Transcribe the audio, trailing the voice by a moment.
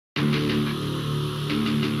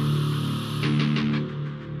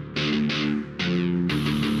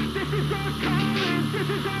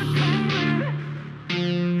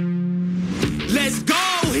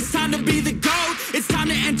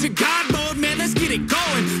get it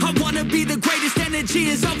going. I wanna be the greatest, energy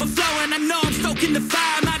is overflowing. I know I'm stoking the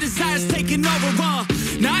fire, my desire's taking over.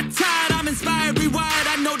 Not tired, I'm inspired, rewired.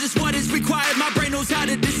 I know just what is required. My brain knows how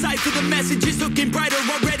to decipher the messages, looking brighter.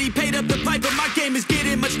 Already paid up the pipe, but my game is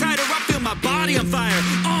getting much tighter. I feel my body on fire.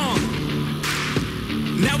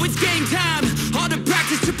 Now it's game time. All the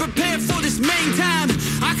practice to prepare for this main time.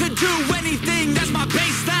 I could do anything, that's my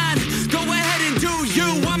baseline. Go ahead and do you,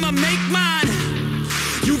 I'ma make mine.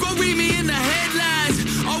 You gon' read me in the headlines.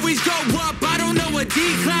 Always go up, I don't know a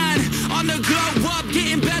decline. On the glow up,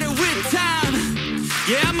 getting better with time.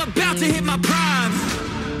 Yeah, I'm about to hit my prime.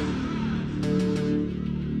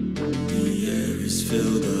 The air is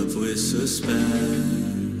filled up with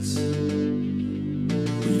suspense.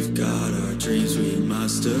 We've got our dreams we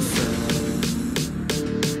must defend.